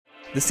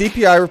The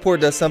CPI report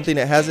does something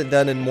it hasn't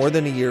done in more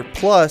than a year,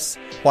 plus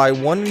why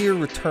one-year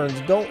returns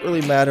don't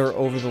really matter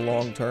over the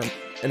long term.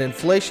 And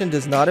inflation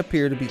does not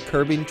appear to be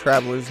curbing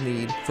travelers'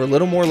 need for a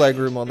little more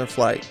legroom on their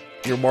flight.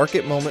 Your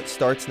market moment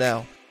starts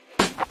now.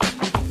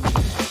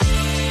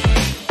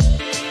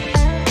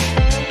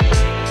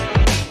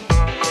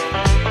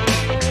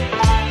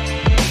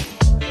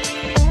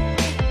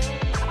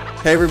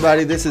 Hey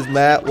everybody, this is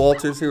Matt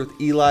Walters here with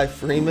Eli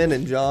Freeman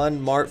and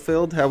John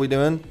Martfield. How we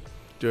doing?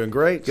 Doing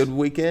great. Good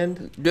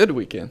weekend? Good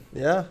weekend.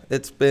 Yeah,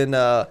 it's been,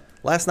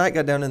 last night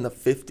got down in the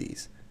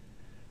 50s.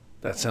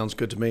 That sounds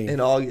good to me. In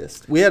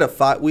August.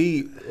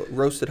 We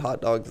roasted hot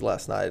dogs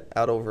last night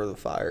out over the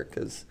fire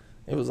because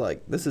it was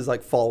like, this is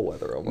like fall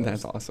weather almost.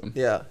 That's awesome.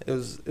 Yeah, it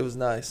was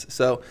nice.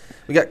 So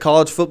we got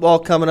college football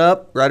coming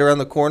up right around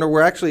the corner.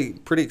 We're actually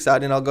pretty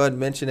excited, and I'll go ahead and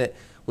mention it.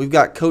 We've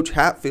got Coach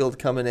Hatfield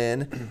coming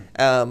in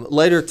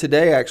later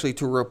today, actually,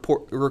 to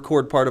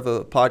record part of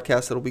a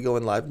podcast that'll be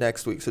going live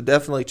next week. So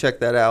definitely check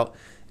that out.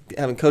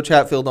 Having Coach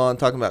Hatfield on,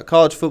 talking about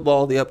college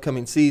football, the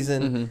upcoming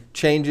season,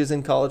 changes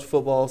in college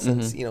football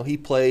since he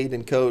played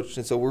and coached,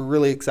 and so we're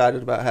really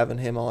excited about having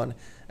him on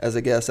as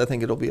a guest. I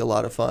think it'll be a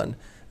lot of fun.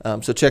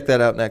 So check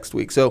that out next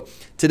week. So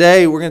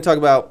today we're going to talk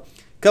about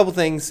a couple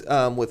things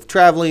with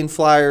traveling,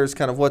 flyers,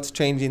 kind of what's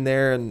changing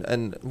there,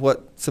 and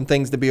what some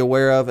things to be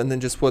aware of, and then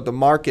just what the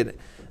market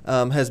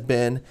has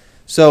been.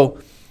 So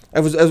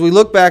as we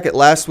look back at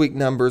last week's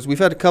numbers, we've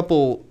had a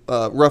couple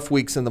rough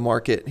weeks in the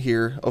market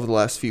here over the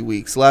last few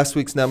weeks. Last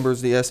week's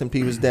numbers, the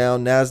S&P was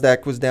down,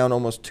 NASDAQ was down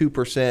almost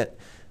 2%.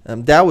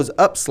 Dow was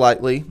up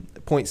slightly,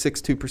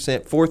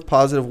 0.62%, fourth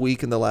positive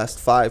week in the last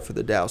 5 for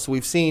the Dow. So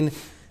we've seen,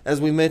 as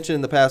we mentioned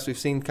in the past, we've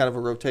seen kind of a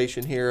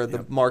rotation here,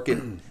 the market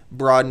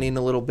broadening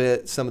a little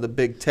bit. Some of the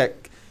big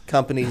tech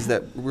companies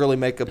that really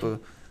make up a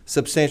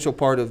substantial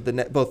part of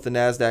both the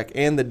NASDAQ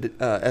and the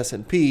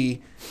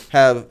S&P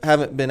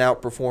haven't been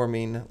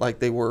outperforming like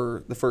they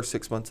were the first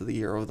 6 months of the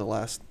year over the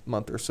last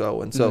month or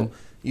so. And so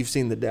you've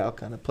seen the Dow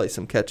kind of play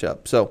some catch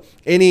up. So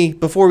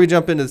before we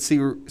jump into the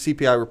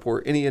CPI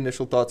report, any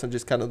initial thoughts on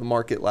just kind of the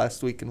market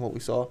last week and what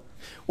we saw?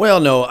 Well,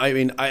 no, I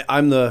mean,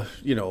 I'm the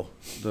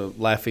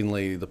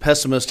laughingly the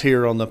pessimist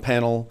here on the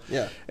panel.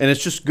 Yeah. And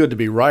it's just good to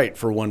be right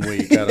for 1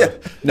 week.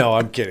 No,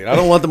 I'm kidding. I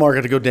don't want the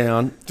market to go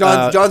down.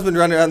 John's been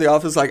running around the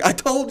office like, I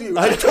told you.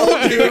 This is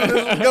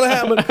going to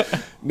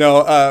happen.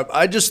 No,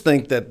 I just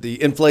think that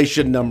the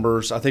inflation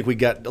numbers, I think we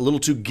got a little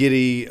too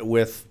giddy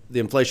with the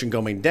inflation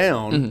going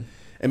down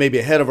and maybe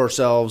ahead of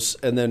ourselves.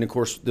 And then, of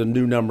course, the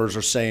new numbers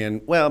are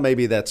saying, well,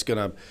 maybe that's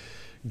going to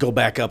go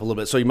back up a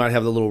little bit. So you might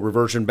have the little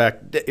reversion back.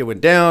 It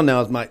went down. Now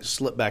it might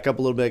slip back up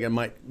a little bit. It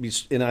might be,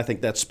 and I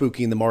think that's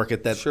spooking the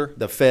market that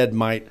the Fed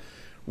might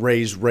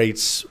raise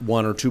rates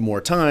 1 or 2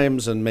 more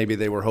times. And maybe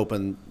they were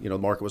hoping, the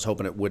market was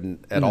hoping it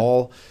wouldn't at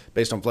all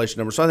based on inflation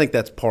numbers. So I think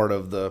that's part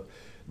of the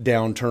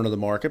downturn of the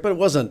market, but it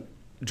wasn't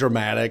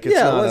dramatic. It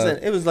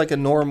wasn't. It was like a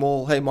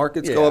normal, hey,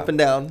 markets go up and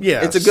down.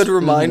 Yeah, it's a good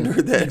reminder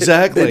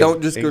that they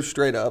don't just go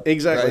straight up.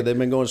 Exactly. Right? They've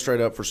been going straight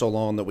up for so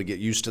long that we get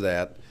used to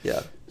that.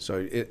 Yeah.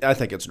 So I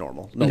think it's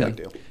normal. No big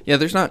deal. Yeah,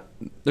 there's not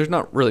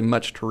really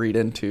much to read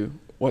into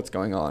what's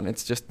going on.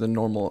 It's just the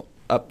normal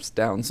ups,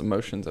 downs,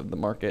 emotions of the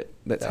market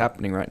that's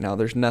happening right now.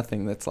 There's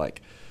nothing that's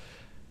like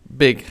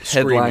big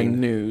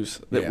headline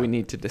news that we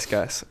need to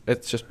discuss.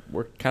 It's just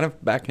we're kind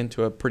of back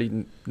into a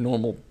pretty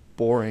normal,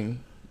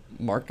 boring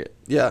market.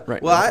 Yeah.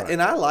 Right. Well,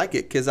 I like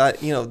it because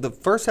the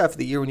first half of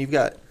the year when you've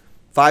got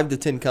 5 to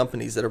 10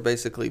 companies that are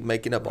basically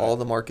making up all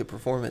the market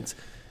performance,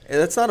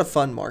 that's not a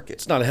fun market.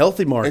 It's not a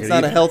healthy market. It's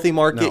not a healthy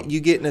market. No.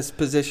 You get in this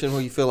position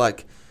where you feel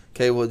like,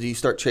 okay, well, do you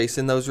start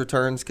chasing those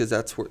returns because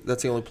that's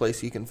the only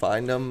place you can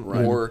find them?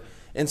 Right.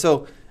 And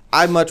so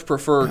I much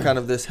prefer kind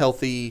of this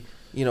healthy,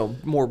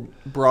 more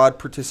broad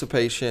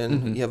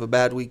participation. You have a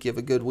bad week, you have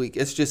a good week.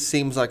 It just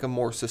seems like a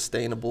more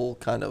sustainable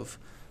kind of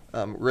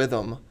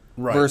rhythm.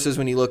 Right. Versus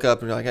when you look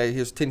up and you're like, hey,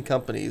 here's 10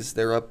 companies.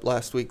 They're up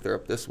last week. They're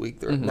up this week.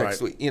 They're up next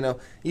week.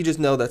 You just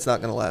know that's not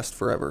going to last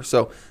forever.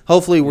 So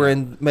hopefully we're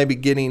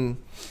getting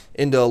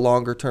into a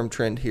longer term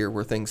trend here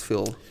where things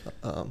feel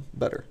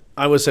better.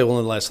 I would say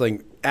one last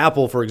thing.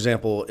 Apple, for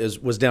example,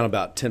 was down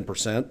about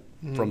 10%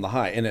 from the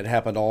high, and it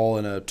happened all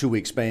in a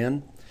 2-week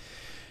span,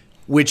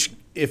 which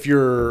if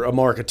you're a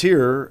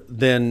marketeer,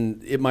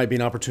 then it might be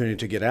an opportunity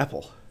to get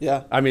Apple.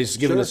 Yeah. I mean, it's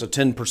giving us a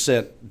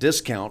 10%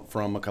 discount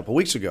from a couple of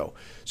weeks ago.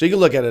 So you can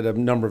look at it a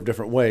number of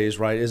different ways,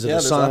 right? Is it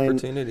a sign? There's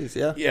opportunities,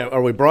 Yeah,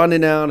 are we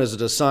broadening out? Is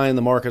it a sign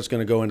the market's going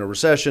to go into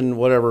recession,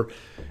 whatever?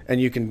 And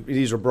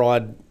these are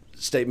broad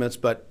statements,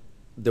 but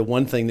the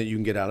one thing that you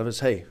can get out of it is,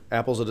 hey,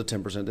 Apple's at a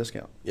 10%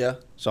 discount. Yeah.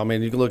 So, I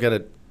mean, you can look at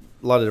it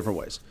a lot of different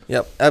ways.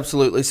 Yep,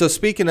 absolutely. So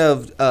speaking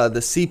of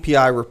the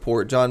CPI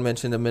report, John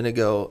mentioned a minute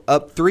ago,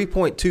 up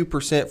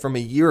 3.2% from a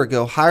year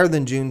ago, higher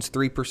than June's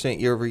 3%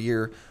 year over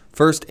year.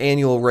 First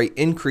annual rate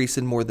increase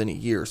in more than a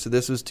year. So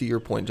this was to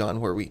your point,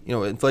 John, where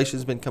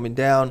inflation's been coming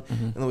down,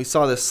 and then we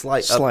saw this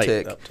slight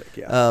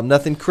uptick.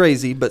 Nothing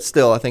crazy, but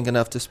still, I think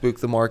enough to spook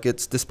the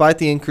markets. Despite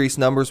the increased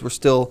numbers, we're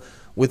still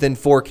within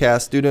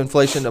forecast due to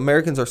inflation.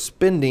 Americans are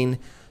spending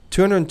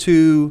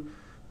 $202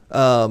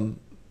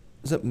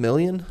 is it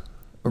million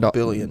or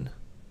billion?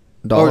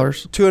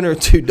 Dollars?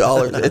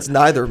 $202. It's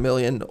neither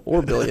million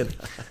or billion.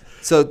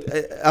 So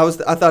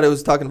I thought it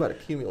was talking about a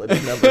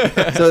cumulative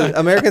number. So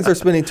Americans are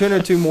spending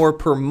 $202 more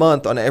per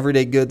month on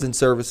everyday goods and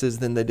services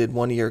than they did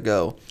 1 year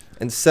ago,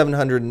 and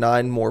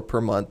 $709 more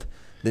per month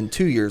than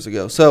 2 years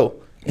ago.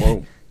 So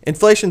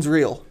inflation's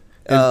real.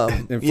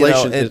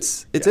 Inflation,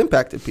 it's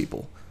impacted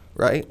people,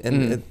 right?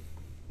 And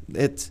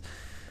it's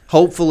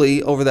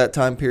hopefully over that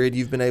time period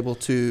you've been able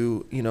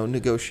to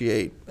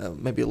negotiate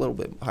maybe a little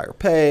bit higher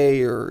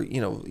pay, or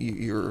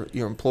your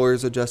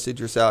employer's adjusted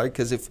your salary,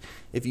 because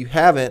if you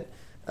haven't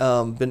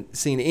been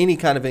seeing any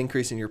kind of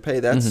increase in your pay,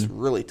 that's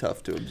really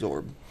tough to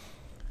absorb.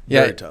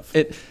 Yeah, very tough.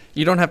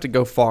 You don't have to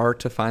go far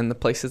to find the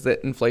places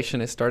that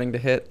inflation is starting to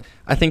hit.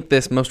 I think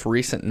this most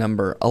recent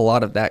number, a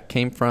lot of that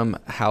came from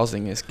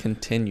housing has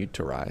continued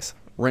to rise.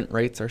 Rent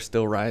rates are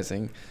still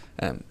rising.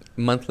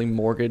 Monthly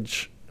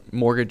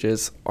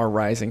mortgages are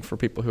rising for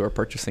people who are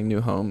purchasing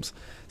new homes.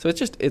 So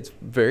it's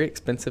very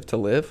expensive to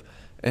live,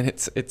 and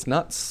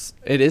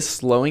it is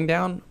slowing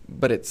down,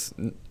 but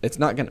we're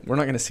not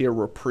gonna see a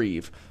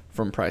reprieve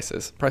from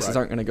prices. Prices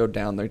aren't going to go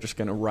down. They're just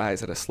going to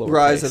rise at a slower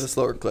pace. At a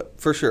slower clip,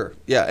 for sure.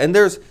 Yeah, and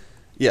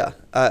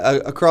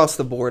across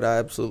the board, I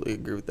absolutely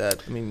agree with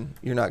that. I mean,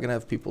 you're not going to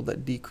have people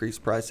that decrease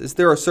prices.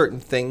 There are certain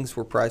things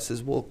where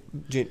prices will,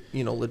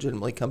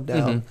 legitimately come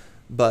down,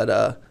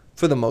 but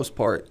for the most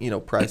part,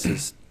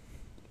 prices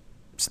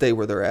stay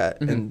where they're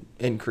at and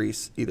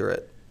increase either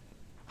at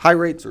high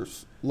rates or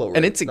lower.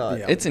 And it's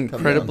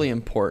incredibly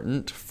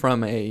important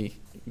from a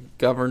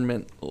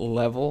government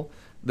level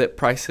that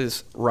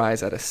prices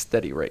rise at a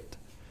steady rate.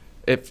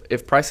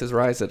 If prices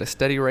rise at a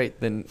steady rate,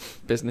 then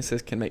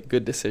businesses can make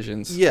good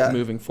decisions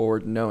moving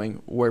forward,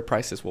 knowing where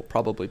prices will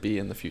probably be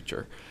in the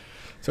future.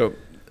 So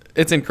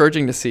it's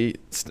encouraging to see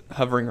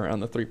hovering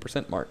around the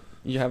 3% mark.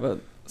 You have a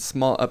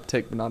small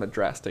uptick, but not a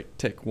drastic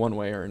tick one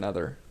way or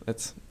another.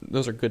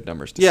 Those are good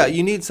numbers to see. Yeah,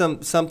 you need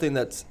something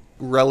that's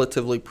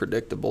relatively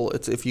predictable.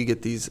 It's if you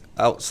get these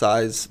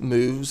outsized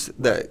moves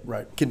that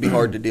can be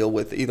hard to deal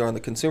with, either on the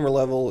consumer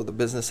level or the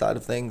business side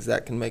of things,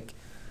 that can make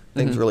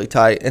things really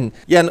tight. And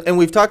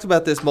we've talked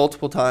about this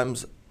multiple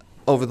times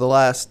over the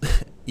last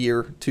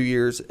year, 2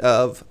 years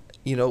of,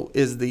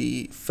 is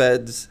the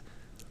Fed's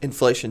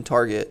inflation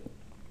target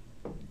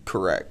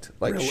correct?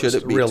 Like, should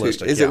it be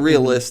realistic? Is it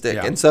realistic?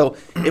 Yeah. And so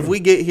if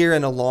we get here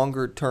in a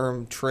longer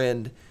term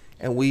trend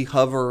and we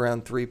hover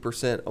around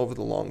 3% over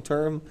the long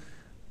term,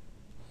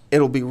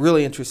 it'll be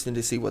really interesting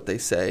to see what they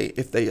say,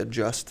 if they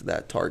adjust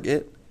that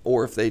target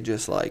or if they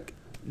just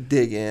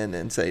dig in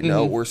and say,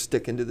 no, we're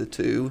sticking to the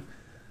 2.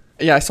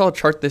 Yeah, I saw a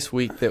chart this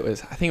week that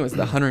was, I think it was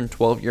the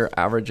 112-year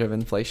average of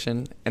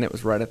inflation, and it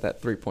was right at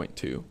that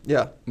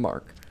 3.2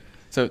 mark.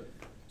 So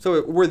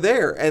we're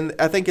there, and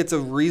I think it's a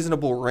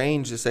reasonable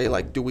range to say,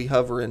 do we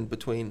hover in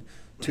between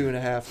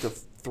 2.5 to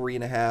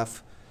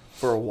 3.5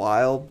 for a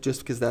while,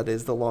 just because that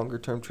is the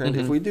longer-term trend.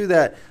 If we do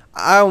that,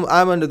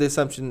 I'm under the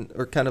assumption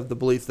or kind of the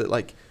belief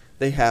that,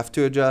 they have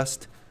to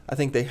adjust. I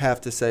think they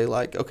have to say,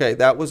 okay,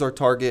 that was our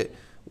target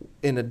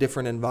in a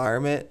different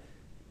environment.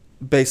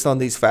 Based on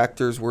these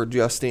factors, we're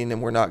adjusting,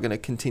 and we're not going to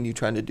continue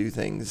trying to do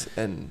things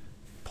and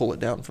pull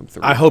it down from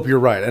 3. I hope you're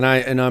right,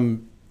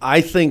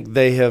 I think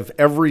they have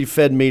every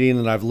Fed meeting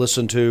that I've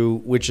listened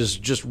to, which is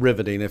just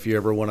riveting if you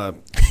ever want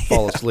to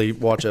fall asleep,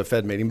 watch a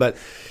Fed meeting. But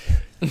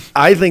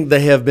I think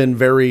they have been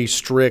very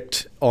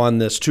strict on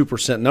this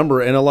 2%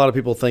 number, and a lot of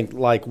people think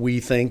we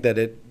think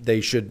that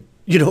they should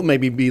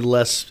maybe be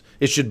less.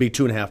 It should be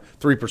 2.5%,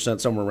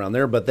 3%, somewhere around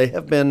there. But they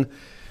have been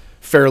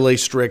fairly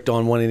strict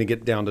on wanting to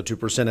get down to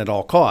 2% at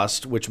all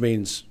costs, which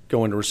means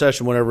go into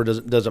recession whenever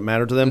it doesn't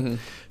matter to them.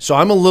 So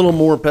I'm a little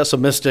more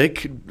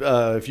pessimistic,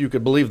 if you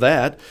could believe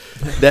that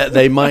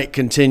they might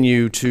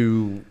continue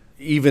to,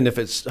 even if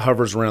it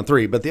hovers around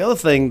 3. But the other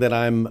thing that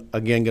I'm,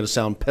 again, going to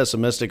sound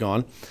pessimistic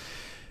on,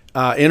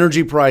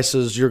 energy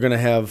prices, you're going to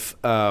have,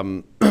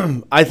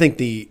 I think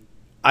the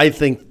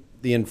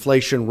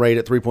inflation rate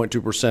at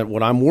 3.2%,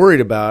 what I'm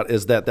worried about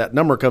is that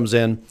number comes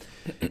in,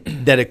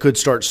 that it could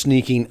start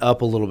sneaking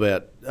up a little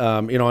bit.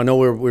 I know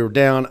we were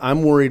down.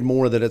 I'm worried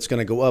more that it's going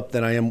to go up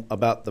than I am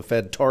about the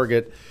Fed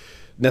target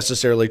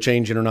necessarily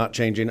changing or not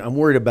changing. I'm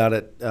worried about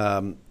it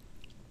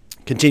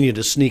continue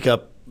to sneak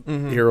up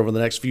here over the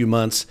next few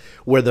months,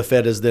 where the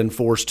Fed is then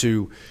forced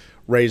to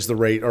raise the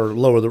rate or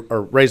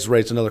raise the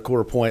rates another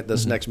quarter point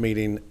this next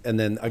meeting. And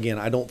then again,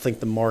 I don't think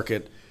the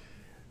market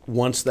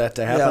wants that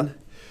to happen. Yeah.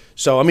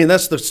 So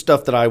that's the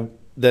stuff that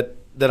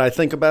I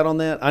think about on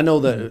that. I know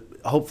that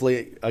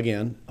hopefully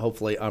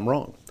I'm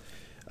wrong.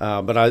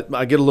 But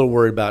I get a little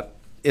worried about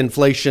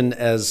inflation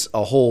as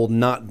a whole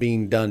not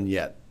being done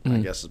yet, I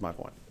guess is my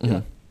point.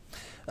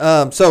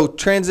 So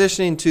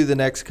transitioning to the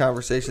next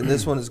conversation,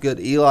 this one is good.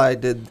 Eli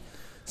did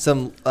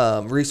some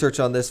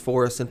research on this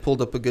for us and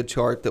pulled up a good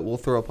chart that we'll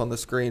throw up on the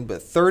screen, but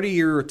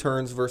 30-year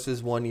returns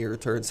versus 1-year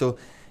returns. So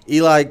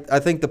Eli, I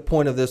think the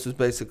point of this was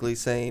basically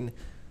saying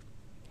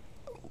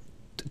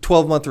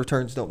 12-month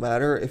returns don't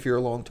matter if you're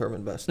a long-term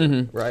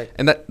investor, right?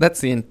 And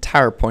that's the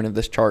entire point of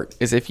this chart,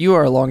 is if you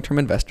are a long-term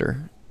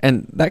investor,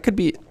 and that could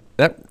be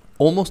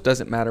almost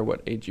doesn't matter what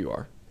age you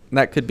are.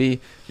 That could be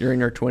you're in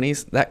your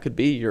 20s. That could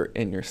be you're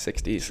in your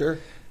 60s. Sure.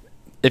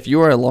 If you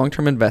are a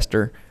long-term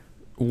investor,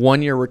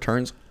 1-year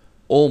returns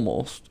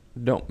almost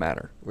don't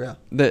matter. Yeah.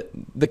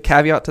 The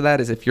caveat to that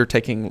is if you're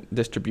taking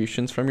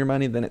distributions from your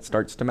money, then it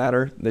starts to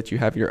matter that you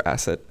have your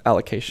asset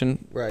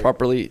allocation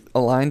properly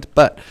aligned.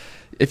 But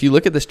if you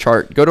look at this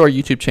chart, go to our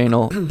YouTube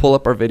channel, pull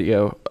up our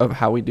video of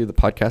how we do the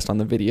podcast on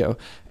the video,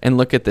 and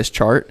look at this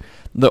chart.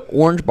 The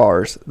orange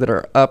bars that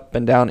are up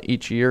and down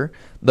each year,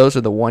 those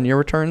are the 1-year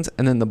returns.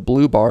 And then the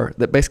blue bar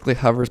that basically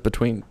hovers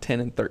between 10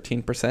 and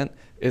 13%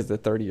 is the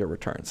 30-year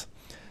returns.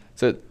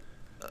 So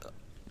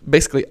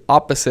basically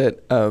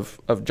opposite of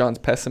John's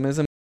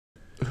pessimism.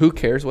 Who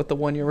cares what the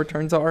 1-year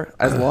returns are?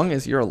 As long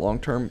as you're a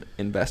long-term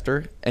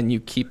investor and you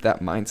keep that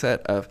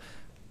mindset of,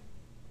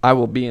 I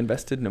will be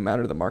invested no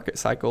matter the market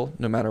cycle,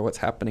 no matter what's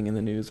happening in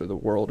the news or the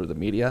world or the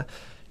media,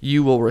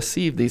 you will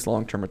receive these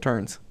long-term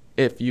returns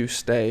if you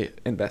stay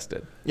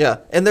invested. Yeah,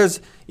 and there's,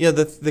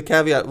 the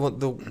caveat,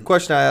 the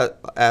question I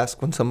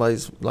ask when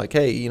somebody's like,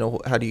 hey,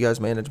 how do you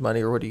guys manage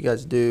money, or what do you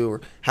guys do,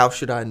 or how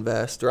should I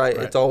invest, right?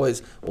 It's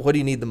always, well, what do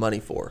you need the money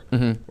for,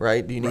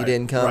 right? Do you need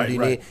income? Do you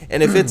need,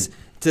 and if it's,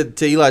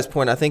 to Eli's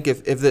point, I think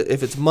if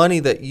it's money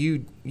that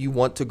you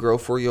want to grow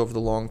for you over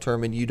the long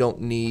term and you don't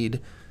need,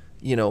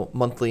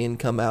 monthly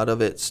income out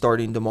of it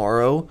starting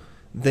tomorrow,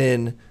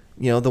 then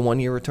the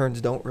 1-year returns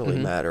don't really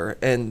matter.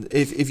 And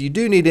if you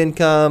do need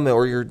income,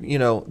 or you're,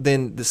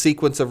 then the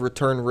sequence of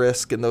return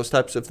risk and those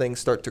types of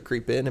things start to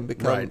creep in and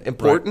become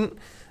important.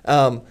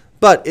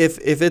 But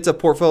if it's a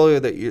portfolio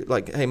that you're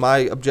like, hey, my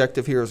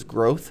objective here is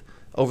growth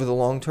over the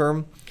long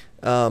term,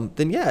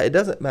 then it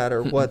doesn't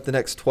matter what the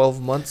next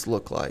 12 months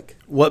look like.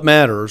 What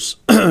matters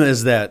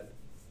is that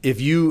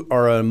if you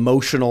are an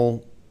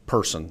emotional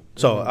person,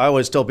 so I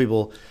always tell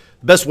people,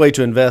 the best way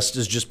to invest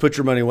is just put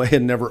your money away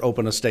and never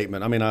open a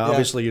statement. I mean,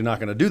 obviously you're not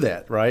going to do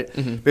that, right?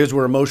 Because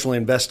we're emotionally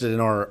invested in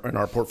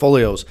our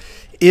portfolios.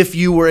 If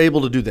you were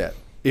able to do that,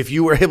 if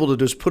you were able to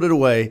just put it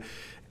away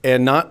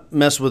and not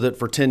mess with it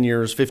for 10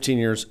 years, 15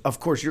 years, of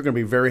course you're going to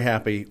be very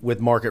happy with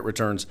market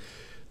returns.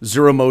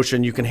 Zero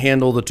emotion. You can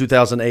handle the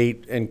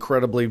 2008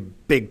 incredibly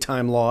big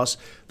time loss.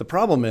 The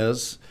problem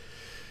is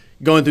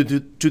going through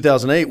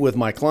 2008 with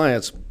my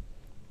clients,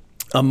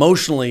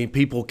 emotionally,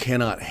 people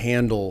cannot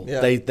handle.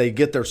 They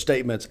get their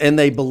statements and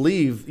they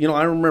believe.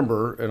 I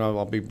remember, and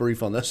I'll be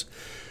brief on this,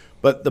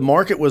 but the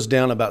market was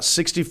down about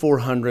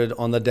 6,400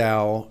 on the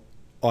Dow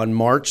on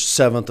March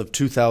 7th of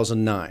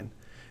 2009.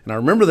 And I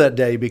remember that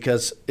day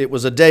because it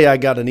was a day I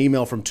got an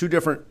email from 2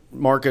 different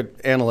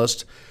market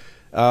analysts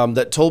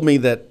that told me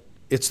that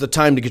it's the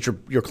time to get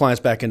your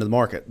clients back into the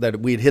market, that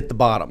we'd hit the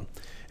bottom.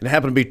 And it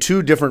happened to be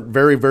 2 different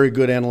very, very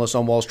good analysts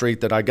on Wall Street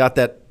that I got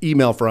that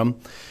email from.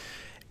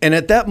 And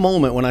at that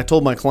moment, when I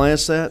told my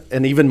clients that,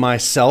 and even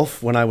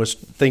myself, when I was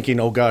thinking,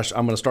 oh gosh,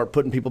 I'm going to start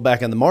putting people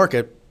back in the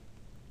market,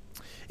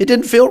 it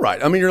didn't feel right.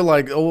 I mean, you're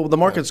like, oh, the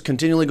market's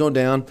continually going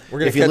down. We're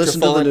going to catch a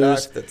falling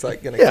knife that's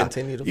like going to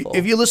continue to fall.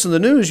 If you listen to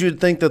the news, you'd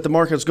think that the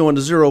market's going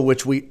to zero,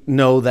 which we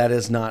know that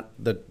is not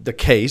the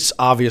case,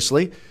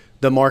 obviously.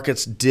 The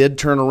markets did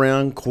turn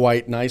around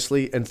quite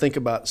nicely. And think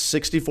about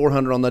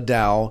 6,400 on the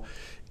Dow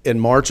in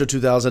March of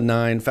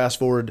 2009. Fast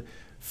forward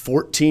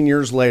 14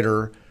 years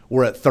later,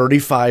 we're at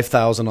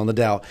 35,000 on the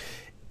Dow.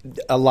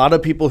 A lot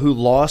of people who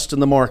lost in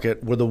the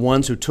market were the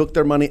ones who took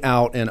their money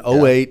out in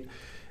 2008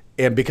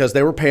 and because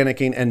they were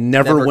panicking and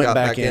never went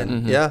back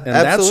in. Yeah, and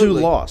that's who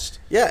lost.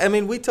 Yeah, I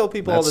mean, we tell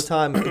people all the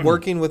time,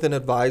 working with an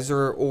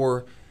advisor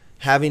or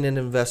having an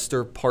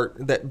investor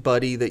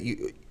buddy that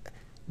you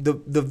 –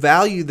 the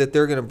value that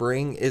they're going to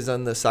bring is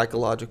on the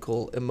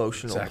psychological,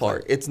 emotional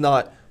part. It's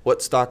not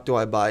what stock do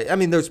I buy. I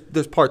mean,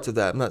 there's parts of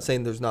that. I'm not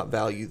saying there's not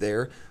value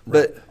there,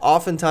 but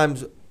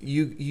oftentimes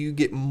you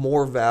get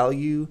more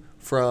value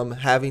from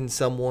having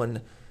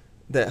someone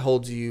that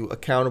holds you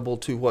accountable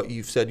to what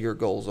you've said your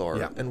goals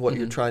are and what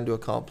you're trying to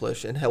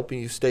accomplish and helping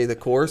you stay the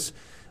course.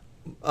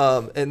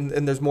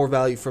 And there's more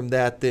value from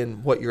that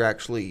than what you're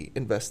actually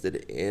invested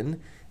in.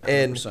 100%.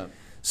 And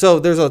so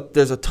there's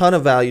a ton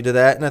of value to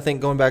that. And I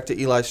think going back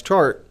to Eli's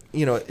chart,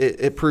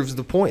 it proves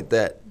the point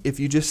that if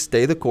you just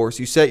stay the course,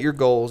 you set your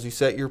goals, you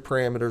set your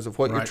parameters of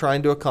what you're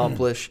trying to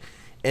accomplish,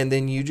 and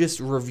then you just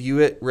review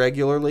it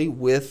regularly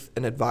with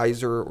an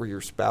advisor or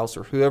your spouse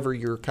or whoever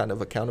your kind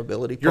of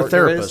accountability partner is.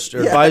 Your therapist,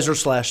 your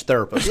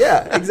advisor/therapist.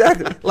 Yeah,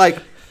 exactly.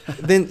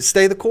 Then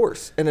stay the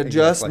course and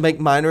adjust, make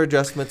minor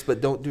adjustments,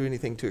 but don't do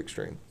anything too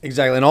extreme.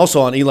 Exactly. And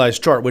also on Eli's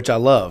chart, which I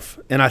love,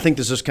 and I think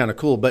this is kind of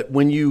cool, but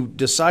when you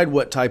decide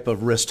what type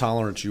of risk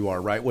tolerance you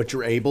are, right, what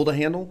you're able to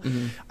handle,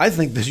 I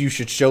think that you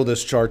should show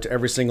this chart to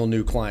every single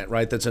new client,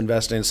 right, that's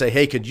investing and say,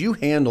 hey, could you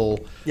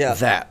handle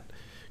that?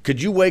 Could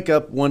you wake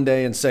up one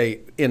day and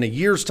say, in a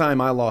year's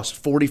time, I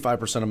lost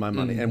 45% of my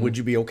money, and would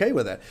you be okay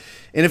with that?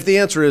 And if the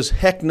answer is,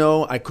 heck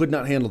no, I could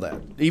not handle that,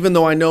 even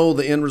though I know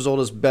the end result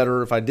is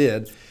better if I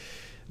did,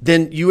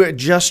 then you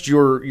adjust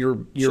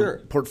your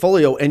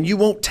portfolio and you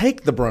won't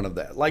take the brunt of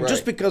that.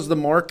 Just because the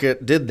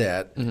market did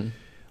that,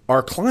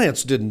 our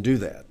clients didn't do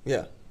that.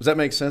 Yeah. Does that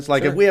make sense?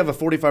 If we have a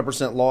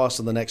 45% loss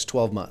in the next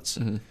 12 months,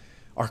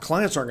 our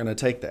clients aren't going to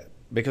take that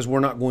because we're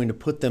not going to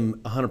put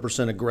them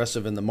 100%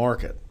 aggressive in the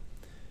market.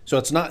 So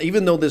it's not,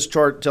 even though this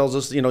chart tells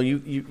us,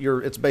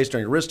 it's based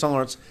on your risk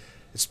tolerance,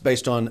 it's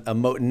based on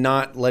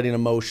not letting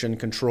emotion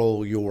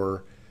control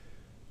your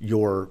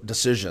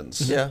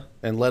decisions. Yeah.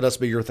 And let us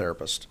be your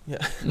therapist.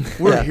 Yeah.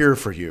 We're here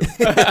for you.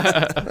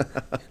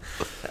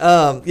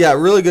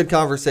 Really good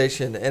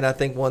conversation, and I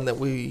think one that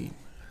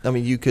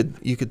you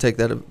could take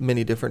that in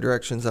many different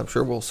directions. I'm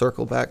sure we'll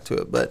circle back to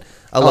it, but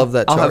I love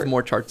that chart. I'll have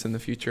more charts in the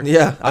future.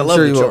 Yeah, I love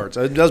the charts.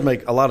 It does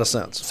make a lot of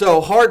sense.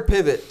 So hard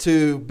pivot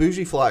to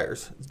bougie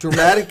flyers.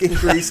 Dramatic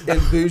increase in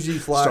bougie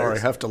flyers. Sorry,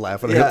 I have to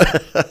laugh at it.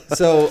 Yeah.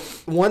 So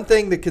one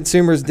thing that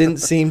consumers didn't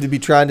seem to be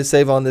trying to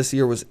save on this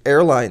year was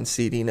airline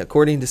seating.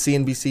 According to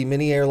CNBC,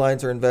 many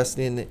airlines are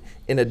investing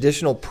in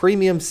additional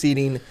premium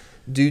seating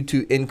due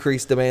to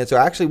increased demand. So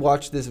I actually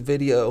watched this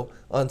video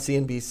on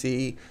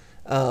CNBC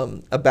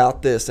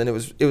about this, and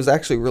it was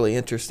actually really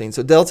interesting.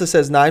 So Delta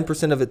says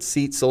 9% of its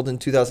seats sold in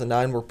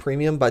 2009 were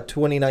premium. By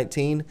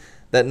 2019,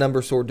 that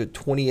number soared to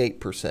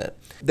 28%.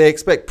 They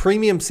expect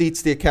premium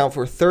seats to account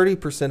for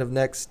 30%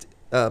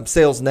 of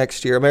sales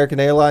next year. American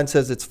Airlines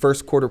says its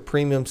first quarter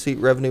premium seat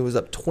revenue was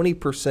up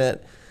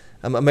 20%.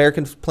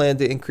 Americans plan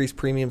to increase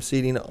premium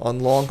seating on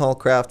long-haul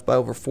craft by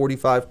over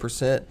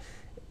 45%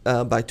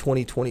 by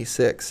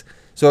 2026.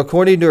 So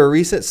according to a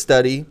recent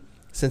study,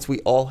 since we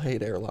all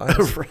hate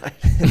airlines, Right.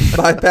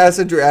 by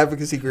Passenger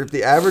Advocacy Group,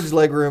 the average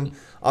legroom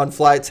on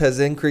flights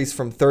has increased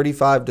from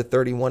 35 to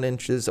 31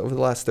 inches over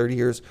the last 30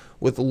 years,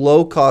 with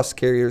low-cost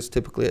carriers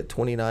typically at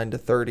 29 to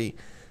 30.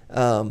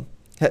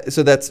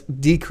 So that's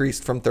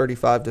decreased from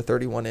 35 to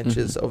 31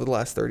 inches over the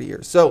last 30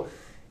 years. So,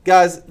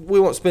 guys, we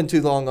won't spend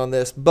too long on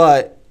this,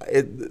 but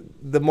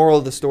the moral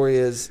of the story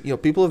is,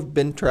 people have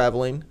been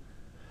traveling.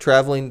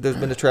 There's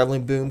been a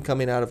traveling boom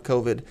coming out of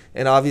COVID,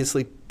 and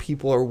obviously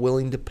people are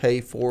willing to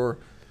pay for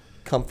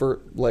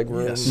comfort,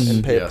 legroom,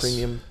 and pay a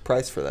premium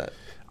price for that.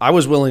 I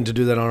was willing to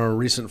do that on a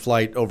recent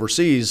flight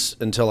overseas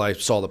until I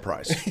saw the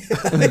price.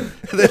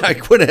 Then I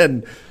went ahead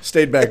and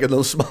stayed back in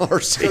those smaller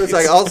seats. So it's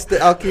like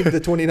I'll keep the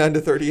 29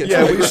 to 30 inch.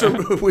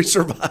 Yeah, we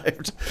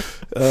survived,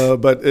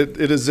 but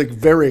it is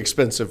very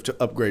expensive to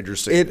upgrade your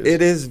seat.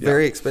 It is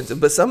very expensive.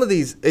 But some of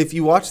these, if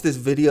you watch this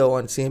video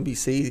on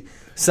CNBC,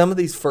 some of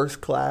these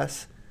first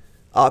class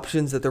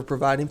options that they're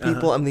providing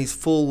people, these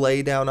full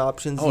lay down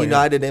options.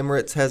 United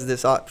Emirates has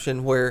this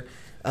option where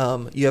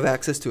you have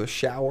access to a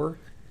shower.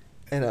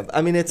 And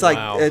it's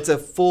like it's a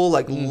full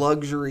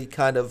luxury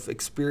kind of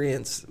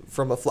experience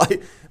from a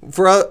flight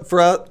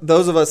for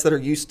those of us that are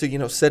used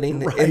to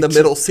sitting in the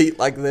middle seat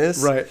like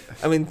this. Right.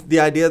 I mean, the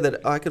idea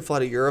that I could fly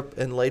to Europe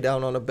and lay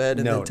down on a bed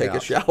and then take a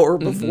shower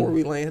before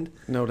we land.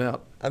 No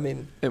doubt. I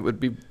mean, it would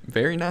be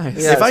very nice.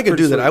 Yeah, if I could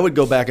do that, sweet. I would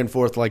go back and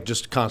forth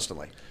just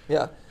constantly.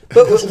 Yeah,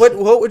 but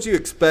what would you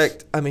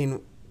expect? I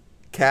mean,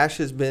 cash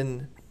has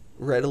been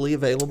readily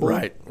available,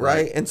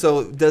 right? And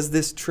so does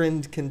this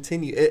trend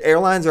continue?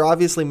 Airlines are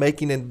obviously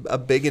making a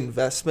big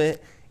investment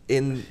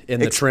in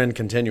the trend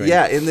continuing.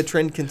 Yeah, in the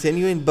trend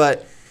continuing,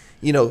 but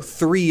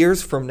 3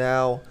 years from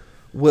now,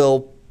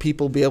 will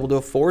people be able to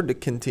afford to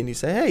continue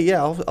saying, hey,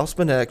 yeah, I'll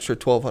spend an extra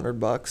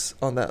 $1,200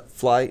 on that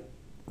flight,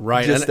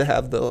 right, just to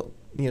have the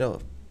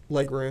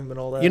leg room and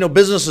all that.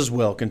 Businesses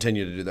will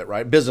continue to do that,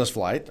 right? Business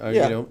flight,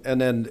 and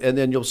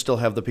then you'll still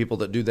have the people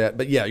that do that.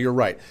 But yeah, you're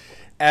right.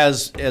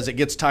 As it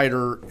gets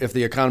tighter, if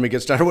the economy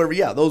gets tighter, whatever,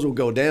 those will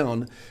go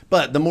down.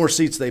 But the more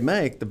seats they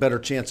make, the better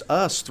chance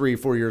us 3 or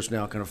 4 years from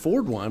now can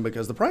afford one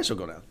because the price will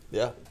go down.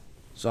 Yeah.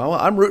 So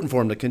I'm rooting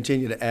for them to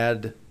continue to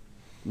add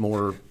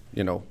more,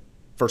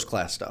 first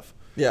class stuff.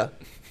 Yeah.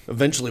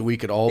 Eventually, we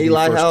could all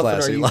Eli, be first how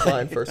class. often are you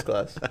flying first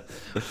class?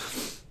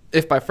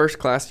 If by first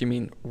class you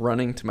mean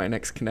running to my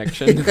next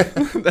connection,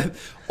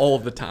 all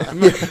the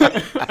time.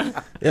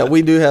 Yeah,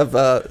 we do have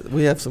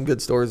some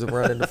good stories of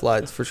running to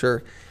flights for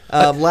sure.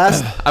 I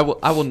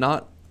will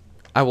not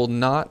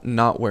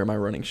wear my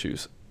running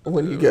shoes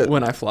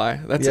when I fly.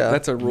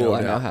 That's a rule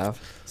I now have.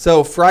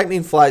 So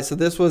frightening flight. So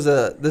this was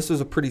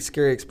a pretty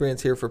scary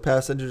experience here for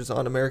passengers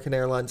on American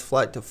Airlines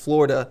flight to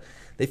Florida.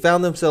 They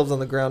found themselves on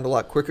the ground a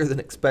lot quicker than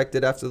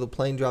expected after the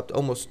plane dropped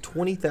almost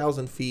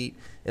 20,000 feet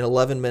in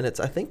 11 minutes.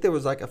 I think there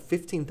was like a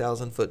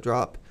 15,000 foot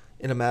drop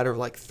in a matter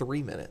of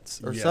 3 minutes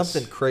or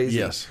something crazy.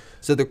 Yes.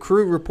 So the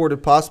crew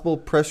reported possible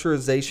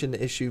pressurization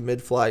issue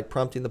mid-flight,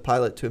 prompting the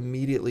pilot to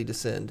immediately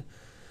descend.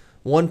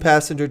 One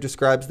passenger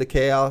describes the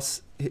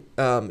chaos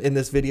in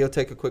this video.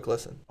 Take a quick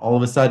listen. All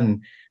of a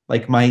sudden,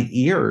 my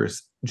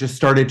ears just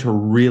started to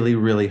really,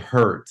 really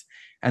hurt.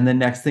 And the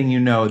next thing you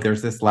know,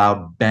 there's this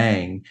loud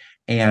bang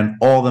and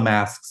all the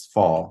masks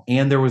fall.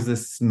 And there was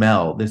this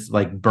smell, this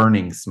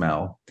burning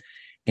smell.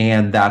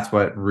 And that's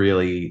what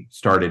really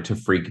started to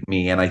freak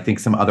me, and I think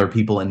some other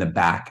people in the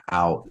back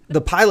out. The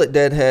pilot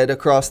deadhead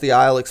across the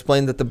aisle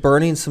explained that the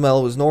burning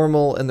smell was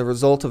normal and the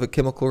result of a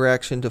chemical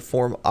reaction to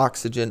form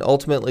oxygen.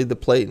 Ultimately, the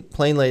plane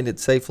landed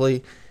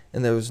safely,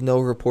 and there was no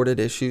reported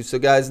issues. So,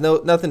 guys,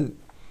 nothing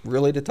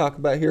really to talk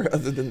about here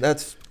other than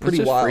that's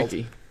pretty wild.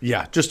 Freaky.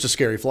 Yeah, just a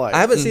scary flight. I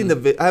haven't seen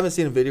I haven't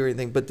seen a video or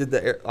anything, but did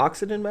the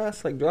oxygen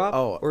mask like drop?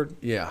 Oh, or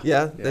yeah.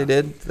 they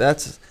did.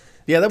 That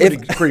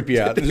would creep you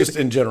out just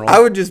in general. I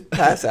would just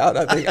pass out.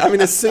 I think. I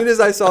mean, as soon as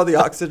I saw the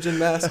oxygen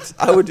masks,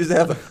 I would just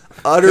have an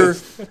utter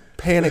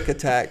panic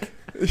attack.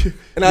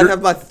 And I'd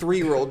have my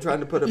 3-year-old trying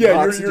to put an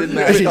oxygen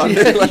mask on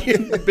me. Like,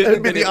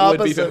 Bennett would be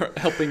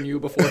helping you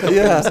before helping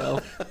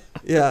himself.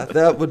 Yeah,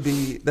 that would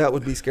be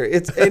scary.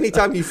 It's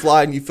anytime you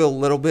fly and you feel a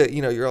little bit,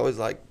 you're always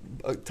like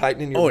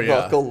tightening your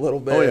buckle a little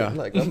bit.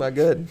 Like, am I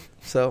good?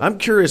 So I'm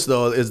curious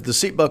though, is the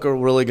seat buckle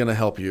really going to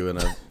help you in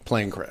a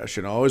plane crash?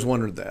 I always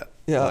wondered that.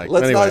 Yeah, like,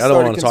 let's anyway, not I don't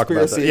start want a to talk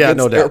about that. conspiracy Yeah, against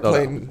no doubt.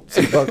 airplane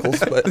seat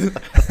buckles,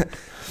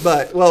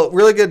 but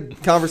really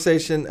good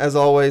conversation as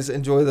always.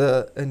 Enjoy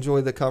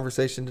the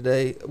conversation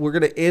today. We're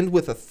going to end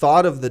with a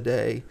thought of the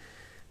day.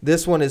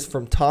 This one is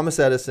from Thomas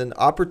Edison.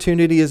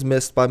 Opportunity is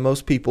missed by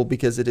most people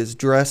because it is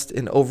dressed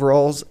in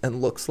overalls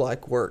and looks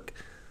like work.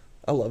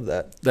 I love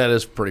that. That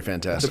is pretty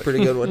That's fantastic. a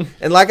pretty good one.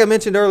 And like I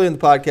mentioned earlier in the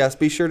podcast,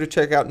 be sure to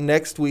check out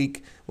next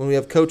week when we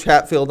have Coach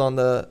Hatfield on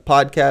the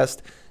podcast.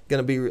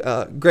 Going to be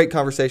a great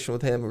conversation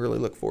with him. We really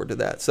look forward to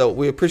that. So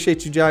we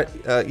appreciate you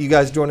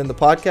guys joining the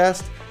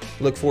podcast.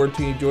 Look forward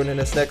to you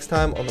joining us next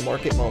time on The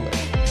Market Moment.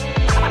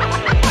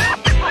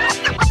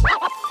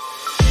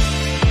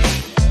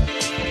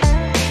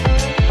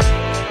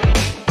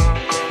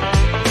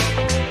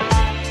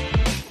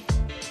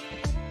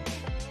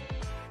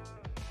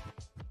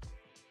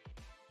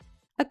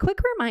 A quick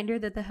reminder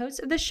that the hosts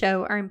of the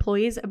show are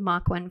employees of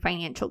Mach 1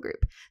 Financial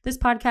Group. This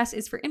podcast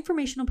is for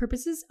informational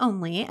purposes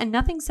only, and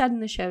nothing said in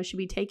the show should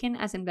be taken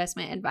as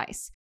investment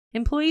advice.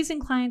 Employees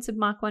and clients of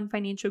Mach 1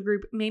 Financial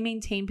Group may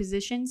maintain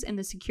positions in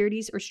the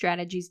securities or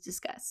strategies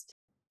discussed.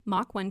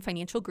 Mach 1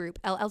 Financial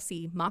Group,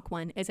 LLC, Mach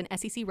 1 is an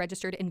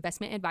SEC-registered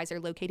investment advisor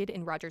located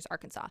in Rogers,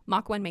 Arkansas.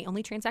 Mach 1 may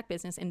only transact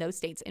business in those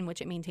states in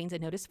which it maintains a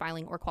notice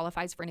filing or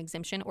qualifies for an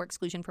exemption or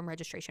exclusion from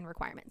registration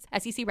requirements.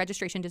 SEC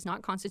registration does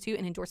not constitute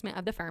an endorsement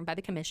of the firm by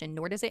the Commission,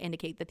 nor does it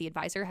indicate that the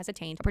advisor has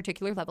attained a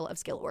particular level of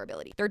skill or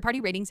ability.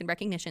 Third-party ratings and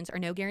recognitions are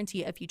no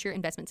guarantee of future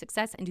investment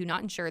success and do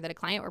not ensure that a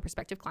client or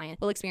prospective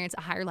client will experience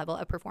a higher level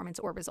of performance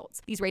or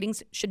results. These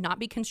ratings should not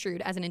be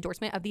construed as an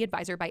endorsement of the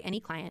advisor by any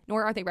client,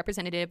 nor are they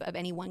representative of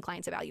any one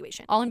client's evaluation.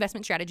 All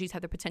investment strategies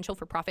have the potential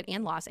for profit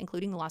and loss,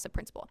 including the loss of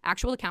principal.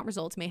 Actual account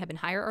results may have been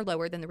higher or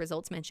lower than the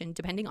results mentioned,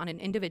 depending on an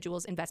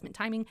individual's investment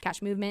timing,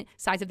 cash movement,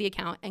 size of the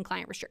account, and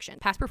client restriction.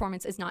 Past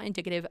performance is not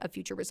indicative of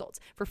future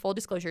results. For full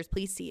disclosures,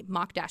 please see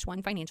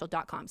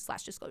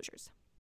mach-1financial.com/disclosures.